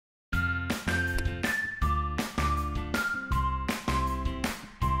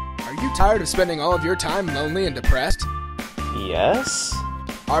Are you tired of spending all of your time lonely and depressed? Yes?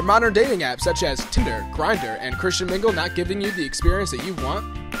 Are modern dating apps such as Tinder, Grindr, and Christian Mingle not giving you the experience that you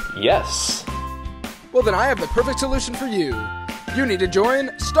want? Yes. Well, then I have the perfect solution for you. You need to join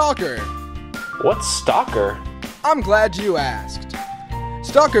Stalkr. What's Stalker? I'm glad you asked.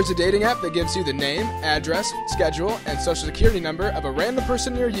 Stalkr is a dating app that gives you the name, address, schedule, and social security number of a random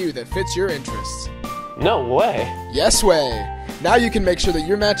person near you that fits your interests. No way. Yes way. Now you can make sure that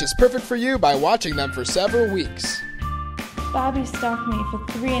your match is perfect for you by watching them for several weeks. Bobby stalked me for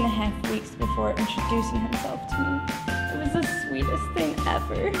 3.5 weeks before introducing himself to me. It was the sweetest thing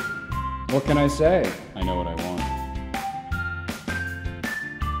ever. What can I say? I know what I want.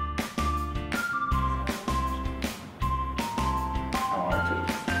 Oh, I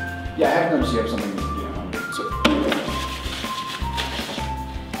could. Yeah, I have noticed you have something to be on.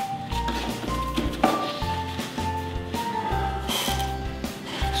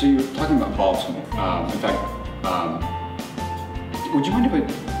 So you were talking about Baltimore. In fact, would you mind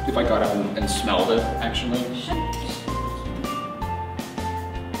if I got up and smelled it, actually?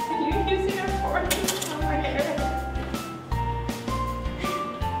 Are you using a fork to smell my hair?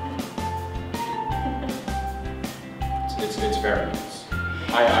 It's very nice.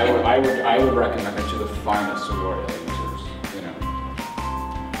 I would recommend it to the finest sorority users, you know.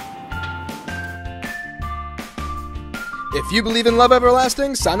 If you believe in love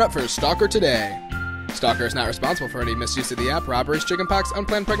everlasting, sign up for Stalkr today. Stalkr is not responsible for any misuse of the app, robberies, chickenpox,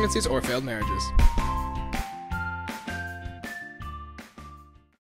 unplanned pregnancies, or failed marriages.